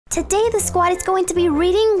Today the squad is going to be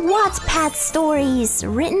reading Wattpad stories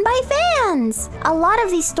written by fans. A lot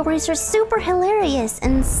of these stories are super hilarious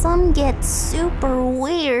and some get super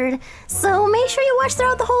weird. So make sure you watch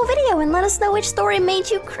throughout the whole video and let us know which story made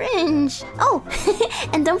you cringe. Oh,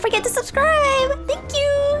 and don't forget to subscribe. Thank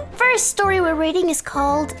you. First story we're reading is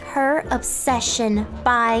called Her Obsession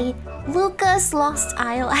by Lucas Lost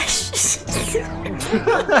Eyelashes.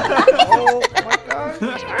 Oh my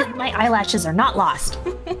god. My eyelashes are not lost.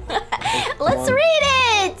 Let's read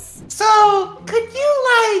it! So, could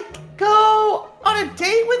you, go on a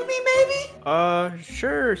date with me, maybe?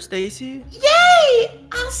 Sure, Stacy. Yay!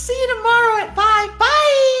 I'll see you tomorrow at 5.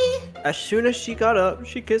 Bye! As soon as she got up,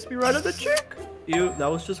 she kissed me right on the cheek. Ew, that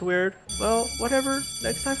was just weird. Well, whatever.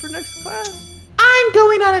 Next time for next class. I'm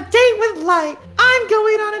going on a date with Light. I'm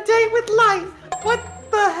going on a date with Light. What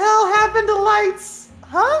the hell happened to Lights?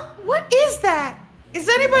 Huh? What is that? Is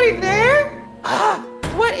anybody there?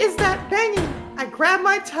 What is that banging? I grab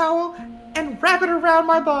my towel and wrap it around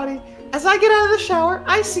my body. As I get out of the shower,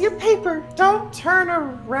 I see a paper. Don't turn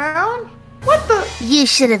around. What the? You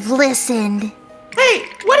should have listened. Hey,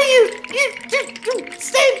 what are you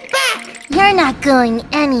stay back! You're not going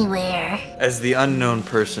anywhere. As the unknown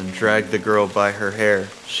person dragged the girl by her hair,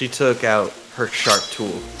 she took out her sharp tool.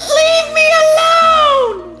 Leave me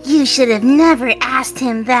alone! You should have never asked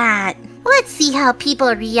him that. Let's see how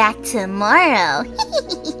people react tomorrow.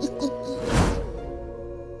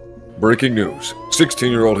 Breaking news.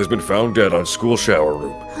 16-year-old has been found dead on school shower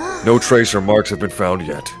room. No trace or marks have been found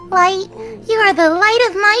yet. Light, you are the light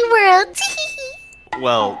of my world.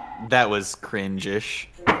 Well, that was cringe-ish.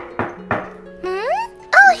 Oh,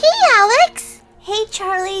 hey, Alex. Hey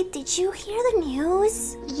Charlie, did you hear the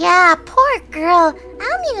news? Yeah, poor girl. I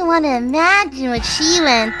don't even want to imagine what she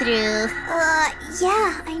went through.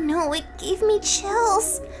 Yeah, I know, it gave me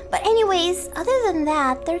chills. But anyways, other than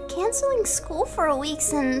that, they're canceling school for a week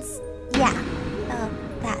since,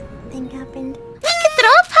 that thing happened. We could throw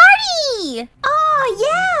a party! Oh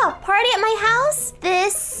yeah, party at my house?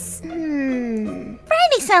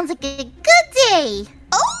 Friday sounds like a good day.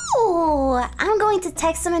 Oh, I'm going to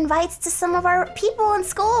text some invites to some of our people in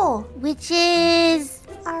school. Which is...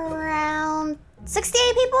 Around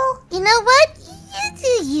 68 people? You know what? You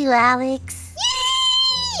do you, Alex.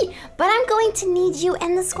 Yay! But I'm going to need you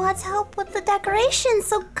and the squad's help with the decorations,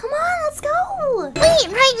 so come on, let's go! Wait,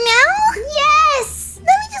 right now? Yes! Let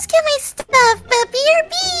me just get my stuff,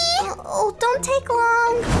 BRB. Oh, don't take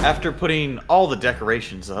long. After putting all the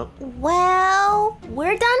decorations up, Well,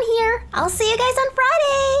 we're done here. I'll see you guys on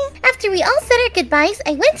Friday. After we all said our goodbyes,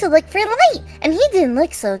 I went to look for Light, and he didn't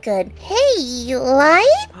look so good. Hey,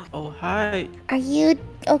 Light? Oh, hi. Are you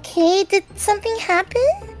okay? Did something happen?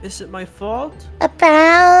 Is it my fault?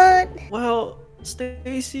 About... Well,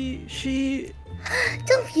 Stacy, she...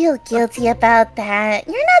 Don't feel guilty about that.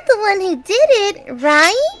 You're not the one who did it,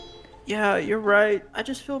 right? Yeah, you're right. I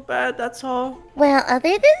just feel bad, that's all. Well, other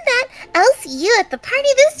than that, I'll see you at the party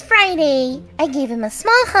this Friday. I gave him a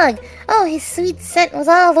small hug. Oh, his sweet scent was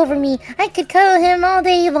all over me. I could cuddle him all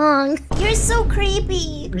day long. You're so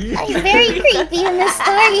creepy. I'm very creepy in this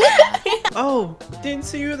story. Oh, didn't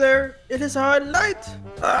see you there. It is hard light.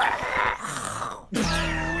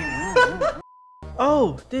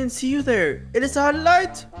 Oh, didn't see you there. It is a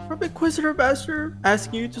light from InquisitorMaster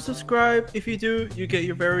asking you to subscribe. If you do, you get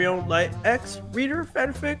your very own Light X reader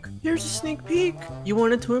fanfic. Here's a sneak peek. You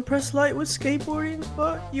wanted to impress Light with skateboarding,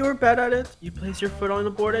 but you were bad at it. You place your foot on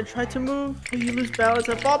the board and try to move, but you lose balance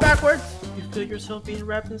and fall backwards. You feel yourself being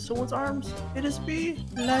wrapped in someone's arms. It is me,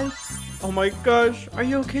 Light. Oh my gosh, are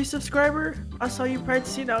you okay, subscriber? I saw you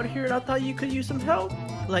practicing out here and I thought you could use some help.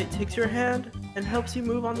 Light takes your hand and helps you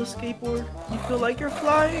move on the skateboard. You feel like you're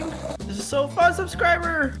flying. This is so fun,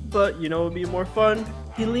 subscriber! But you know it would be more fun?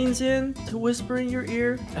 He leans in to whisper in your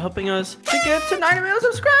ear, helping us to get to 90 million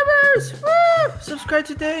subscribers! Woo! Subscribe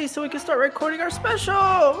today so we can start recording our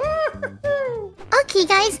special! Okay,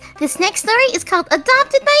 guys, this next story is called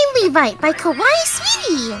Adopted by Levi by Kawaii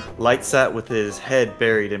Sweetie. Light sat with his head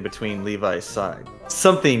buried in between Levi's side.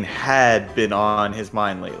 Something had been on his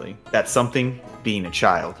mind lately. That something being a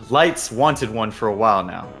child. Light's wanted one for a while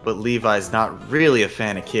now, but Levi's not really a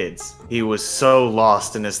fan of kids. He was so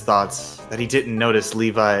lost in his thoughts that he didn't notice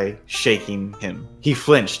Levi shaking him. He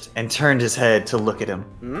flinched and turned his head to look at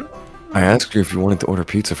him. I asked you if you wanted to order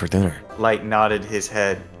pizza for dinner. Light nodded his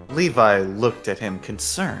head. Levi looked at him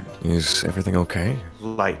concerned. Is everything okay?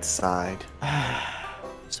 Light sighed.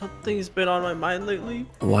 Something's been on my mind lately.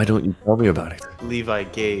 Why don't you tell me about it? Levi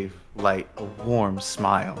gave Light a warm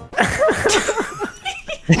smile.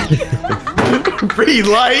 Pretty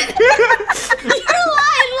light. You're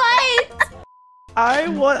lying, Light. I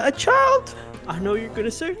want a child. I know you're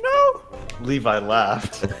gonna say no. Levi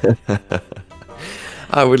laughed.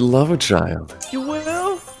 I would love a child. You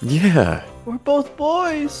will? Yeah. We're both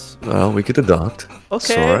boys. Well, we could adopt.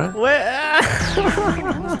 Okay. Sora?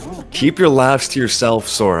 Keep your laughs to yourself,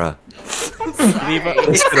 Sora. Levi,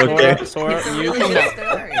 okay? Sora,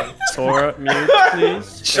 mute. Sora, mute,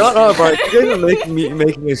 please. Shut up, alright? You guys are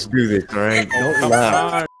making us do this, alright? Don't Come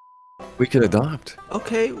laugh. on. We could adopt.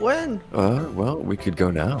 Okay, when? Well, we could go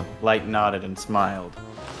now. Light nodded and smiled.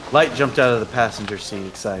 Light jumped out of the passenger seat,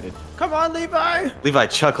 excited. Come on, Levi. Levi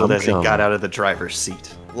chuckled I'm as he coming. got out of the driver's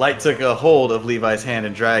seat. Light took a hold of Levi's hand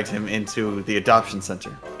and dragged him into the adoption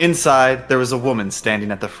center. Inside, there was a woman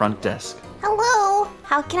standing at the front desk. Hello,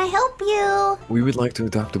 how can I help you? We would like to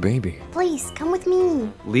adopt a baby. Please, come with me.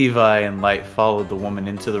 Levi and Light followed the woman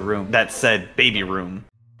into the room that said baby room.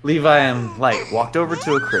 Levi and Light walked over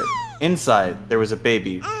to a crib. Inside, there was a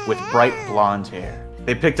baby with bright blonde hair.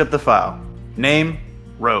 They picked up the file. Name,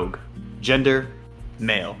 Rogue. Gender,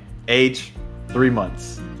 male. Age, 3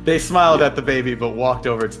 months. They smiled at the baby but walked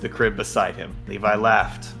over to the crib beside him. Levi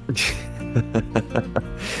laughed.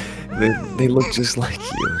 They look just like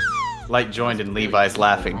you. Light joined in Levi's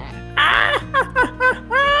laughing.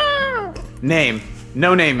 Name,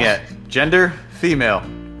 no name yet. Gender, female.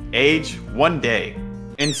 Age, 1 day.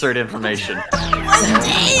 Insert information.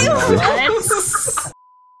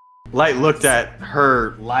 Light looked at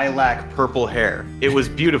her lilac purple hair. It was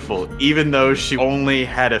beautiful, even though she only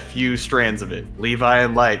had a few strands of it. Levi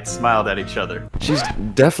and Light smiled at each other. She's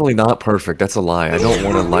definitely not perfect. That's a lie. I don't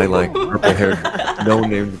want a lilac purple hair, no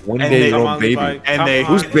name, 1 day Come old on, baby. Levi. And Come they- on.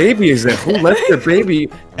 Whose baby is that? Who left their baby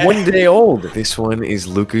 1 day old? This one is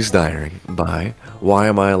Luca's Diary by Why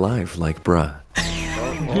Am I Alive Like Bruh.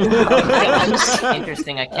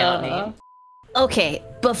 Interesting account name. Okay,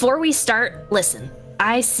 before we start, listen.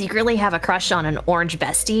 I secretly have a crush on an orange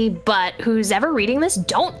bestie, but who's ever reading this,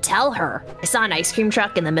 don't tell her. I saw an ice cream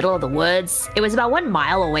truck in the middle of the woods. It was about 1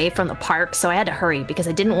 mile away from the park, so I had to hurry because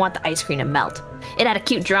I didn't want the ice cream to melt. It had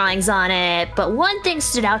cute drawings on it, but one thing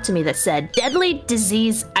stood out to me that said, deadly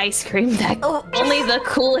disease ice cream that only the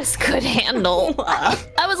coolest could handle.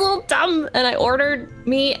 I was a little dumb, and I ordered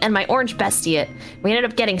me and my orange bestie it. We ended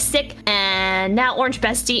up getting sick, and now orange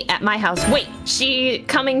bestie at my house. Wait, she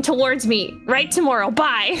coming towards me right tomorrow.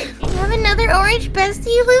 Bye. You have another orange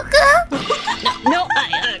bestie, Luca? No,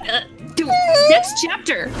 dude, next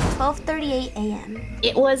chapter. 12:38 a.m.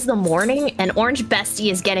 It was the morning, and Orange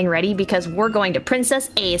Bestie is getting ready because we're going to Princess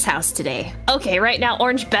A's house today. Okay, right now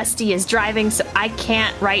Orange Bestie is driving, so I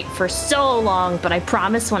can't write for so long, but I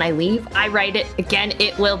promise when I leave, I write it again.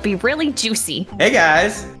 It will be really juicy. Hey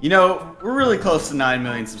guys, you know, we're really close to 9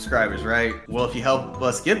 million subscribers, right? Well, if you help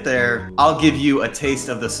us get there, I'll give you a taste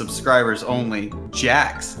of the subscribers only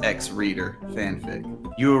Jax X Reader fanfic.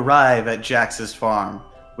 You arrive at Jax's farm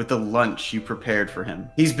with the lunch you prepared for him.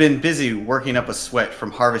 He's been busy working up a sweat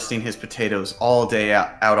from harvesting his potatoes all day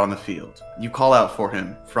out on the field. You call out for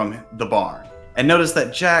him from the barn and notice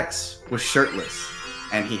that Jax was shirtless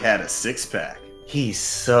and he had a six-pack. He's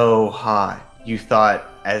so hot, you thought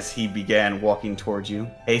as he began walking towards you.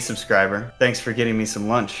 Hey subscriber, thanks for getting me some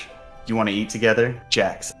lunch. Do you want to eat together?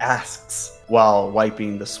 Jax asks while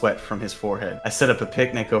wiping the sweat from his forehead. I set up a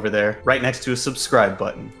picnic over there, right next to a subscribe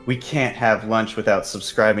button. We can't have lunch without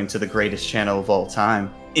subscribing to the greatest channel of all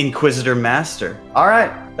time, InquisitorMaster. All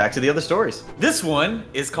right, back to the other stories. This one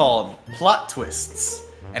is called Plot Twists,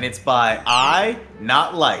 and it's by I,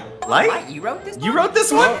 Not Light. Light? You wrote this? You wrote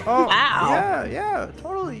this one? Oh, Wow. yeah,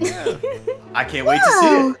 totally, yeah. I can't wait to see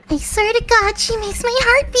Whoa! it. I swear to God, she makes my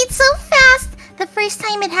heart beat so fast. The first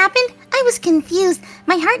time it happened, I was confused.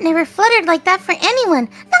 My heart never fluttered like that for anyone,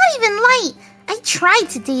 not even Light. I tried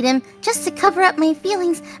to date him just to cover up my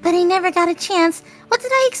feelings, but I never got a chance. What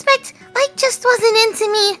did I expect? Light just wasn't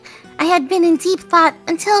into me. I had been in deep thought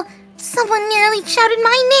until someone nearly shouted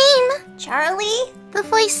my name. Charlie? The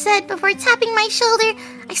voice said before tapping my shoulder.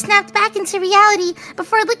 I snapped back into reality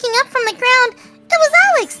before looking up from the ground. It was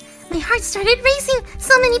Alex. My heart started racing.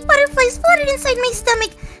 So many butterflies fluttered inside my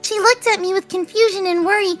stomach. She looked at me with confusion and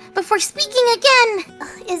worry before speaking again.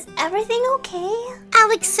 Is everything okay?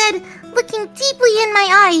 Alex said, looking deeply in my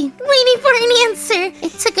eye, waiting for an answer.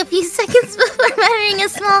 It took a few seconds before muttering a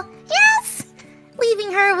small yes,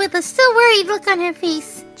 leaving her with a still worried look on her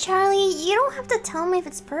face. Charlie, you don't have to tell me if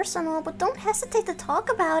it's personal, but don't hesitate to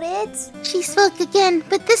talk about it. She spoke again,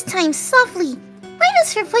 but this time softly. Why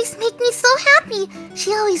does her voice make me so happy?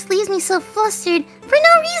 She always leaves me so flustered, for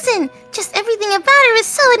no reason. Just everything about her is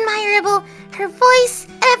so admirable. Her voice,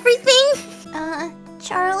 everything.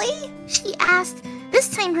 Charlie? She asked. This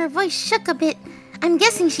time her voice shook a bit. I'm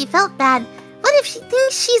guessing she felt bad. What What if she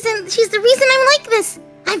thinks she's the reason I'm like this?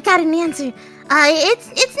 I've got an answer. It's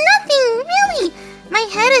nothing, really. My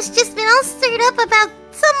head has just been all stirred up about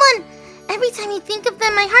someone. Every time I think of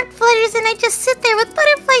them, my heart flutters and I just sit there with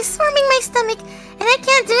butterflies swarming my stomach, and I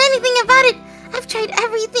can't do anything about it. I've tried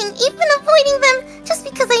everything, even avoiding them, just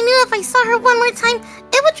because I knew if I saw her one more time,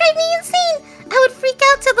 it would drive me insane. I would freak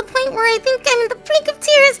out to the point where I think I'm in the brink of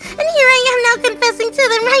tears, and here I am now confessing to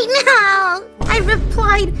them right now. I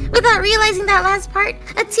replied, without realizing that last part.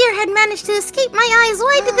 A tear had managed to escape my eyes.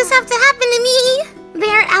 Why did this have to happen to me?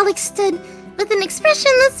 There Alex stood, with an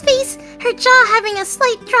expressionless face, her jaw having a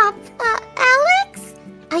slight drop. Alex?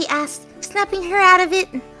 I asked, snapping her out of it.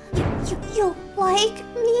 You like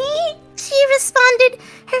me? She responded,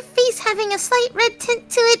 her face having a slight red tint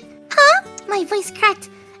to it. Huh? My voice cracked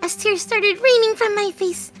as tears started raining from my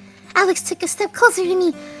face. Alex took a step closer to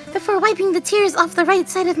me before wiping the tears off the right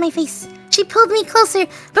side of my face. She pulled me closer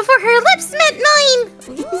before her lips met mine.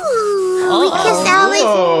 Ooh, we kissed Alex.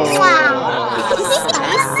 Wow.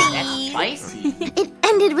 Spicy. It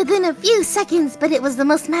ended within a few seconds, but it was the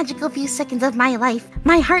most magical few seconds of my life.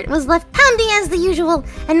 My heart was left pounding as the usual,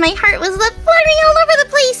 and my heart was left fluttering all over the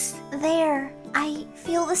place. There, I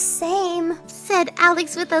feel the same, said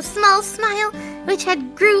Alex with a small smile, which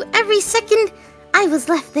had grew every second. I was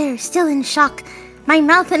left there, still in shock, my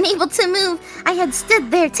mouth unable to move. I had stood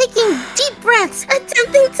there, taking deep breaths,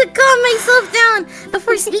 attempting to calm myself down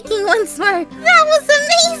before speaking once more. That was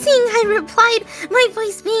amazing, I replied, my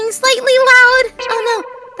voice being slightly loud. Oh no,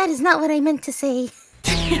 that is not what I meant to say.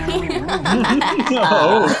 Okay.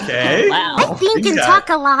 Wow. I think and talk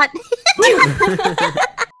a lot.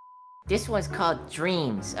 This one's called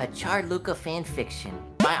Dreams, a Charluca fanfiction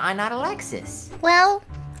by I'm Not Alexis. Well,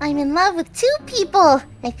 I'm in love with two people,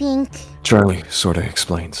 I think. Charlie sorta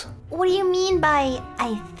explains. What do you mean by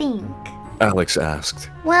I think? Alex asked.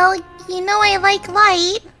 Well, you know I like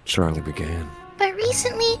light, Charlie began. but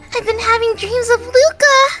recently I've been having dreams of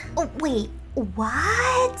Luca. Oh, wait,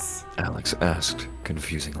 what? Alex asked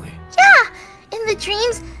confusingly. Yeah, in the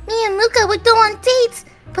dreams, me and Luca would go on dates,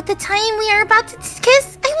 but the time we are about to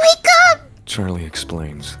kiss, I wake up. Charlie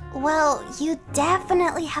explains. Well, you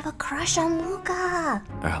definitely have a crush on Luca.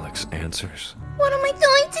 Alex answers. What am I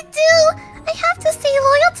going to do? I have to stay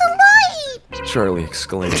loyal to light. Charlie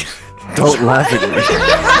exclaims. Don't laugh at me.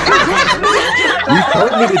 You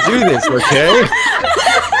told me to do this, okay?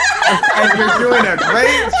 And you're doing a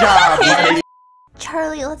great job, buddy.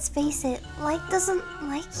 Charlie, let's face it, Light doesn't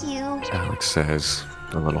like you. Alex says,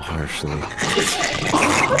 a little harshly.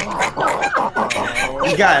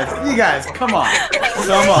 You guys, come on.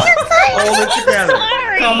 Come on. Hold it together.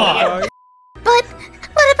 Come on. But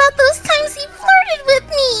what about those times he flirted with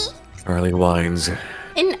me? Charlie whines.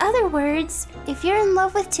 In other words, if you're in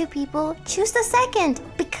love with two people, choose the second.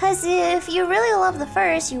 Because if you really love the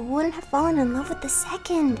first, you wouldn't have fallen in love with the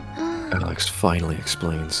second. Alex finally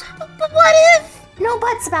explains. But what if? No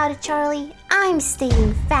buts about it, Charlie. I'm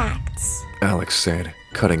stating facts. Alex said,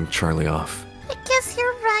 cutting Charlie off. I guess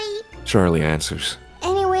you're right. Charlie answers.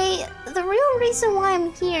 Anyway, the real reason why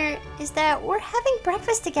I'm here is that we're having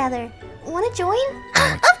breakfast together. Wanna join?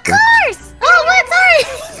 Of course! Oh, what? Sorry!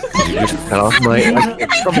 You just cut off my...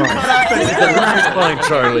 Come on. It's fine,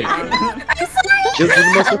 Charlie. I'm sorry!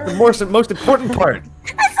 This is the most important part.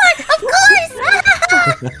 I'm sorry! Of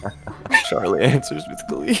course! Charlie answers with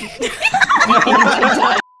glee.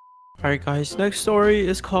 Alright guys, next story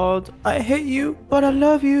is called I Hate You, But I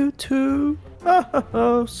Love You Too.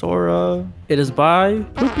 Sora. It is by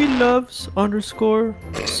Poopy Loves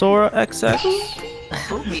 _ Sora XX.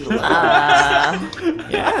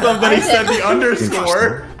 Somebody said the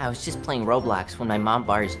underscore. I was just playing Roblox when my mom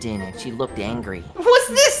barged in and she looked angry. What's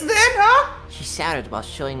this then, huh? She shouted while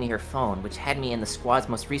showing me her phone, which had me in the squad's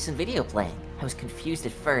most recent video playing. I was confused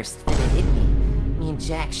at first, then it hit me. Me and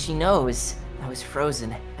Jax, she knows. I was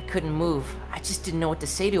frozen. I couldn't move. I just didn't know what to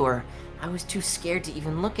say to her. I was too scared to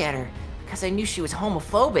even look at her, because I knew she was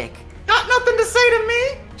homophobic. Got nothing to say to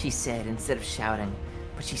me? She said instead of shouting,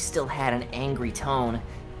 but she still had an angry tone.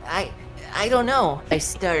 I don't know. I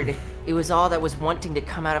stuttered. It was all that was wanting to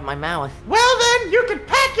come out of my mouth. Well then, you can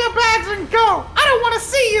pack your bags and go. I don't want to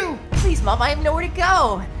see you. Please, Mom, I have nowhere to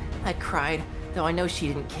go. I cried, though I know she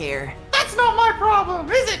didn't care. That's not my problem,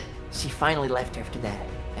 is it? She finally left after that,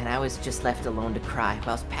 and I was just left alone to cry while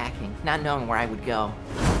I was packing, not knowing where I would go.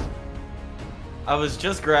 I was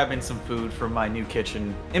just grabbing some food from my new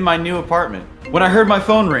kitchen in my new apartment when I heard my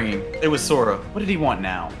phone ringing. It was Sora. What did he want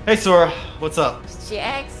now? Hey Sora, what's up?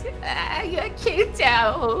 Jax, I got kicked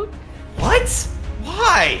out. What?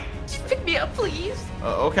 Why? Just pick me up, please.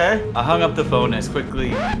 Okay. I hung up the phone as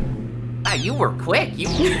quickly Wow, you were quick. You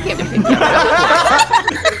came to pick me up.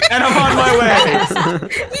 And I'm on my way.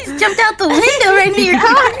 You just jumped out the window right into your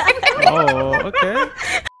car. Oh, okay.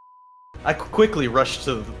 I quickly rushed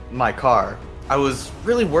to my car. I was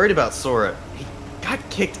really worried about Sora. He got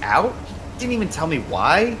kicked out? He didn't even tell me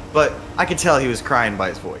why, but I could tell he was crying by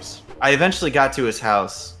his voice. I eventually got to his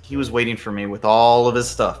house. He was waiting for me with all of his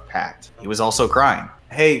stuff packed. He was also crying.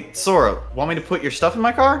 Hey, Sora, want me to put your stuff in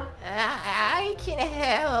my car? I can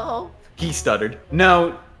help. He stuttered.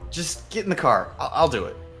 No, just get in the car. I'll do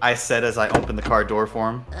it. I said as I opened the car door for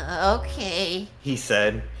him. Okay. He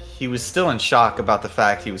said he was still in shock about the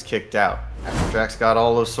fact he was kicked out. After Drax got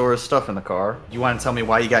all of Sora's stuff in the car. You want to tell me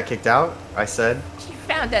why you got kicked out? I said. She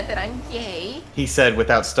found out that I'm gay. He said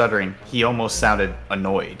without stuttering. He almost sounded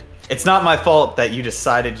annoyed. It's not my fault that you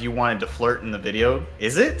decided you wanted to flirt in the video,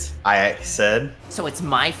 is it? I said. So it's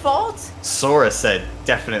my fault? Sora said,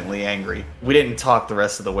 definitely angry. We didn't talk the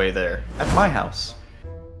rest of the way there. At my house.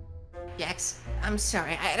 Jax, I'm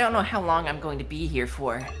sorry. I don't know how long I'm going to be here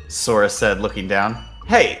for. Sora said, looking down.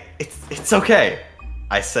 Hey, it's okay.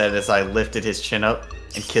 I said as I lifted his chin up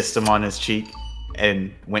and kissed him on his cheek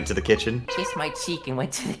and went to the kitchen. Kissed my cheek and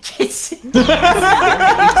went to the kitchen. You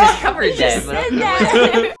just covered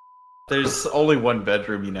that. But There's only one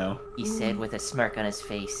bedroom, you know. He said with a smirk on his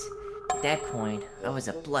face. At that point, I was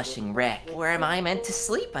a blushing wreck. Where am I meant to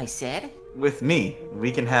sleep, I said. With me,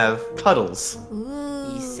 we can have cuddles.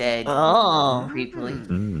 He said creepily.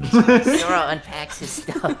 Sora unpacks his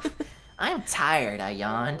stuff. I'm tired, I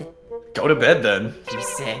yawned. Go to bed then. He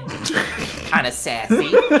said, kinda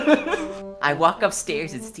sassy. I walk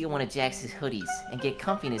upstairs and steal one of Jax's hoodies and get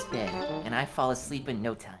comfy in his bed, and I fall asleep in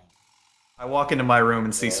no time. I walk into my room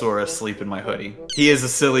and see Sora asleep in my hoodie. He is a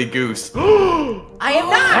silly goose. I am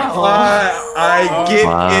not! I get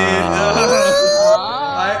Okay.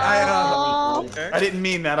 in. I didn't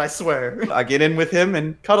mean that, I swear. I get in with him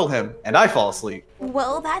and cuddle him, and I fall asleep.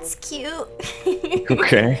 Well, that's cute.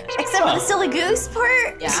 Okay. Except for the silly goose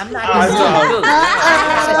part. Yeah, I'm not I'm gonna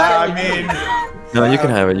sorry. I mean, No, you can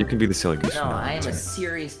have it. You can be the silly goose. No, for now. I am It's a okay.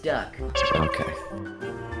 serious duck. Okay.